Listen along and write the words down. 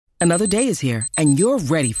Another day is here, and you're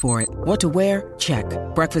ready for it. What to wear? Check.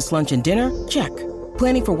 Breakfast, lunch, and dinner? Check.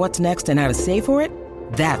 Planning for what's next and how to save for it?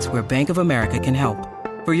 That's where Bank of America can help.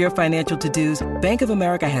 For your financial to-dos, Bank of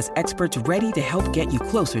America has experts ready to help get you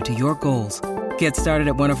closer to your goals. Get started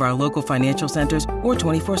at one of our local financial centers or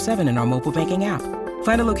 24/7 in our mobile banking app.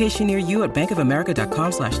 Find a location near you at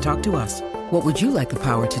bankofamerica.com/talktous. What would you like the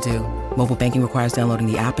power to do? Mobile banking requires downloading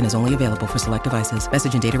the app and is only available for select devices.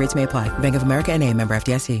 Message and data rates may apply. Bank of America N.A., member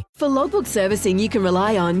FDIC. For logbook servicing you can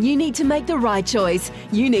rely on, you need to make the right choice.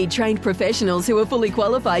 You need trained professionals who are fully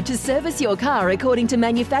qualified to service your car according to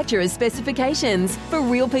manufacturer's specifications. For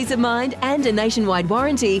real peace of mind and a nationwide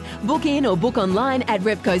warranty, book in or book online at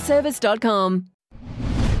repcoservice.com.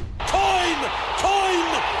 Time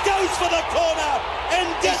goes for the corner and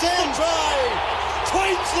gets the try.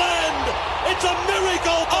 Queensland, it's a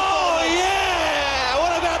miracle. Oh, yeah!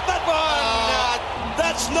 What about that one?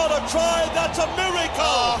 That's not a try, that's a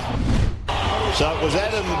miracle. So it was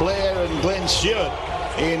Adam Blair and Glenn Stewart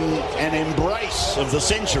in an embrace of the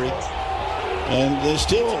century. And they're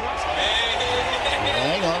still...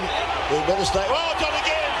 Hang on, we better stay... Oh, it's on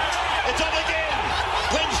again! It's on again!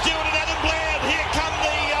 Glenn Stewart and Adam Blair, here come the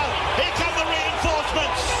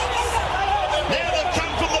reinforcements. Now they've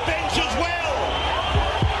come from the bench as well.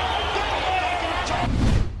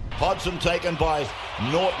 Hodgson taken by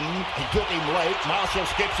Norton. He took him late. Marshall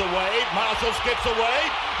skips away. Marshall's still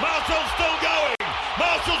going.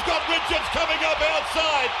 Marshall's got Richards coming up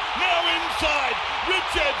outside. Now inside.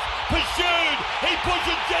 Richards pursued. He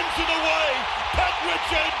pushes Jensen away. Pat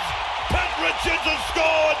Richards has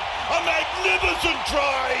scored a magnificent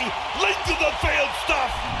try. Length of the field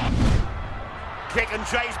stuff. Kick and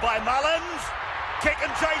chase by Mullins. Kick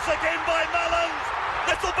and chase again by Mullins.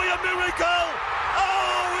 This will be a miracle.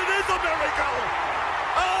 Oh, it is a miracle!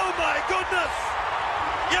 Oh my goodness!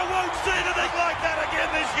 You won't see anything like that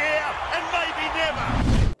again this year, and maybe never.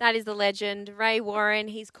 That is the legend, Ray Warren.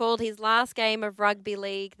 He's called his last game of rugby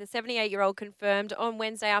league. The 78-year-old confirmed on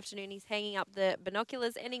Wednesday afternoon he's hanging up the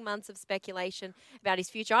binoculars, ending months of speculation about his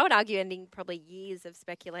future. I would argue ending probably years of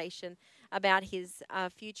speculation about his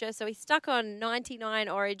future. So he's stuck on 99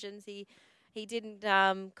 origins. He didn't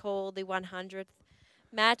call the 100th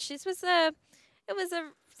match. It was a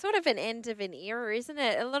sort of an end of an era, isn't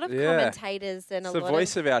it? A lot of commentators and it's the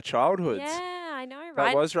voice of our childhoods. Yeah, I know, right?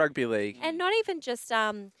 That was rugby league. And not even just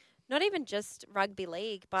rugby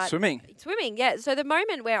league, but swimming. Swimming, yeah. So the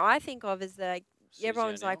moment where I think of is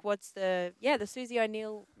everyone's like, what's the Susie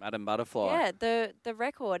O'Neill, Madam Butterfly. Yeah, the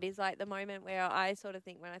record is like the moment where I sort of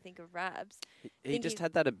think when I think of Rabs. He just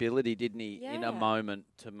had that ability, didn't he, in a moment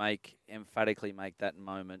to emphatically make that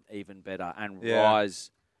moment even better and rise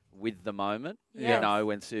with the moment. Yes. You know,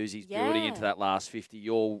 when Susie's building into that last 50,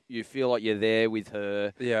 you feel like you're there with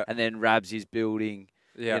her. Yeah. And then Rabs is building,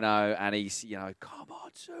 you know, and he's, come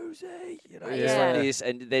on, Susie. He's like this.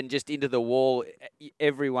 And then just into the wall,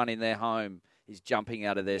 everyone in their home is jumping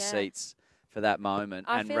out of their seats for that moment.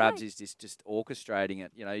 And Rabs is just orchestrating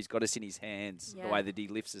it. You know, he's got us in his hands, the way that he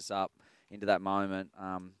lifts us up into that moment.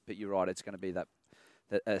 But you're right, it's going to be a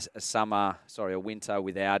winter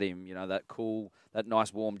without him, that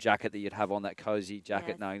nice warm jacket that you'd have on, that cozy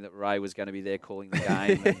jacket, knowing that Ray was going to be there calling the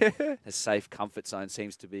game. And a safe comfort zone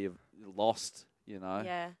seems to be lost,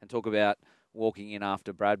 Yeah. And talk about walking in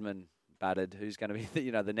after Bradman battered, who's going to be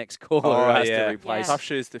the next caller has to replace. Tough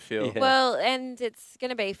shoes to fill. Yeah. Well, and it's going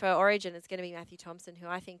to be for Origin, it's going to be Matthew Thompson, who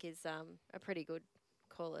I think is a pretty good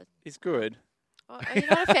caller. He's good. Oh, are you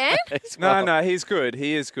not a fan? No, he's good.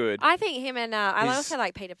 He is good. I think him and I also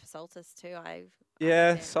like Peter Pasoltis too.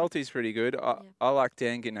 Salty's pretty good. I like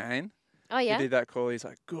Dan Ginnane. Oh, yeah? He did that call. He's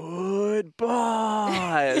like,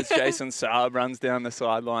 goodbye, as Jason Saab runs down the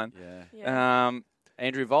sideline. Yeah.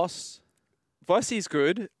 Andrew Voss. Vossi's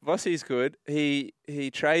good. He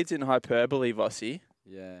trades in hyperbole, Vossi.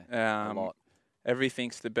 Yeah, a lot.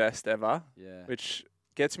 Everything's the best ever. Yeah. Which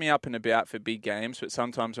gets me up and about for big games, but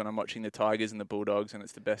sometimes when I'm watching the Tigers and the Bulldogs and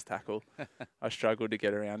it's the best tackle, I struggle to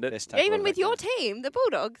get around it. Even with your team, the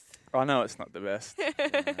Bulldogs. I know it's not the best.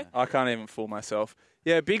 I can't even fool myself.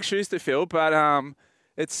 Yeah, big shoes to fill, but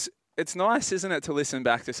it's nice, isn't it, to listen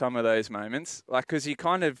back to some of those moments, because you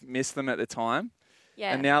kind of miss them at the time.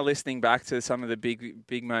 Yeah. And now listening back to some of the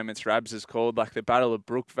big moments Rabs has called, like the Battle of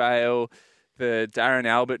Brookvale, the Darren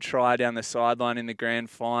Albert try down the sideline in the grand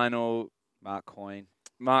final. Mark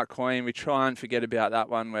Coyne, we try and forget about that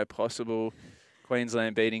one where possible.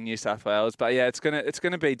 Queensland beating New South Wales, but yeah, it's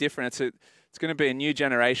gonna be different. It's gonna be a new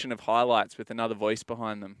generation of highlights with another voice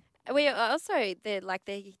behind them. We also they're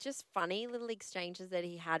just funny little exchanges that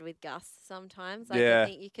he had with Gus sometimes. Yeah. I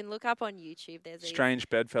think you can look up on YouTube. There's strange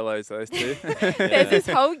bedfellows, those two. There's this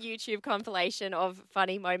whole YouTube compilation of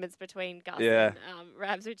funny moments between Gus and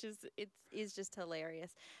Rabs, which is just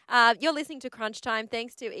hilarious. You're listening to Crunch Time.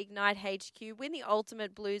 Thanks to Ignite HQ. Win the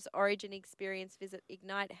ultimate Blues Origin experience. Visit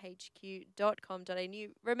ignitehq.com.au.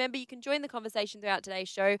 Remember, you can join the conversation throughout today's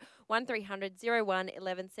show. 1300 01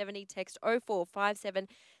 1170. Text 0457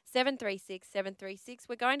 736 736.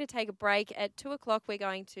 We're going to take a break. At 2 o'clock, we're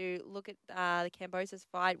going to look at the Kambosos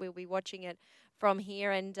fight. We'll be watching it from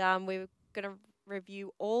here, and we're going to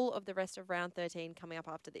review all of the rest of round 13 coming up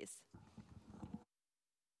after this.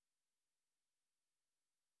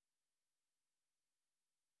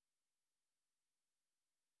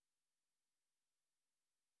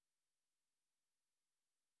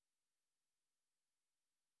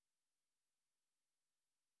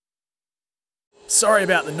 Sorry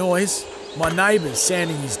about the noise. My neighbour's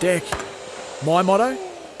sanding his deck. My motto?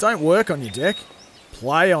 Don't work on your deck.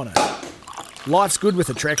 Play on it. Life's good with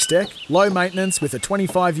a Trex deck. Low maintenance with a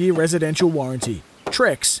 25-year residential warranty.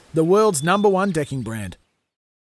 Trex, the world's #1 decking brand.